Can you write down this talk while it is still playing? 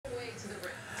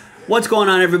What's going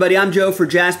on, everybody? I'm Joe for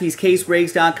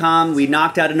JaspysCaseBreaks.com. We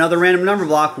knocked out another random number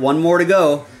block. One more to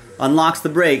go. Unlocks the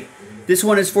break. This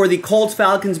one is for the Colts,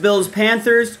 Falcons, Bills,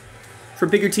 Panthers for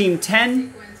Pick Your Team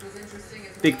 10.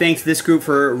 Big thanks to this group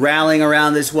for rallying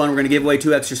around this one. We're going to give away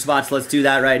 2 extra spots. Let's do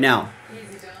that right now.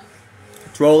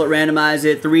 Let's roll it, randomize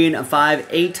it. 3 and 5,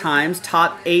 8 times.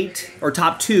 Top 8 or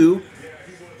top 2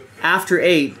 after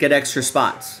 8 get extra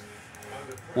spots.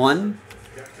 1,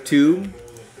 2,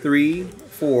 3,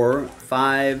 4,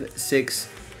 5, 6,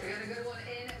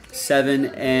 7,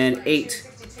 and 8.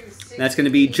 That's going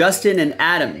to be Justin and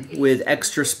Adam with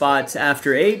extra spots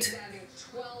after 8.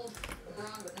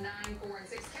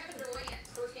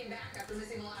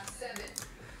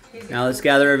 Now let's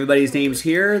gather everybody's names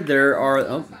here. There are,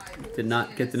 oh, did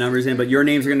not get the numbers in, but your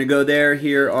names are going to go there.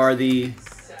 Here are the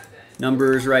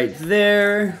numbers right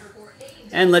there.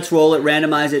 And let's roll it,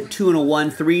 randomize it, 2 and a 1,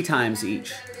 3 times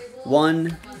each.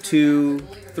 1, 2,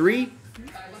 3.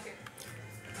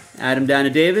 Add them down to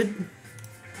David.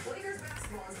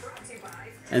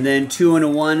 And then 2 and a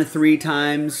 1, 3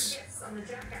 times.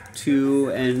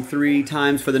 2 and 3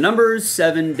 times for the numbers.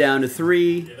 7 down to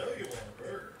 3.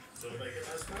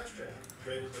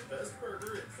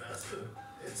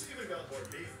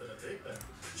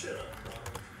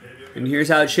 And here's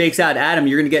how it shakes out. Adam,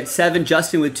 you're going to get 7.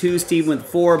 Justin with 2. Steve with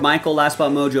 4. Michael, Last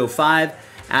Spot Mojo, 5.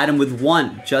 Adam with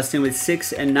 1. Justin with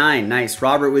 6 and 9. Nice.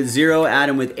 Robert with 0.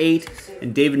 Adam with 8.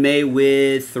 And David May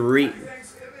with 3.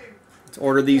 Let's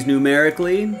order these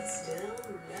numerically.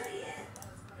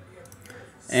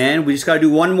 And we just got to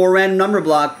do one more random number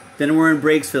block. Then we're in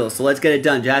Breaksville. So let's get it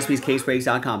done.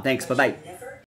 JaspysCaseBreaks.com. Thanks. Bye-bye.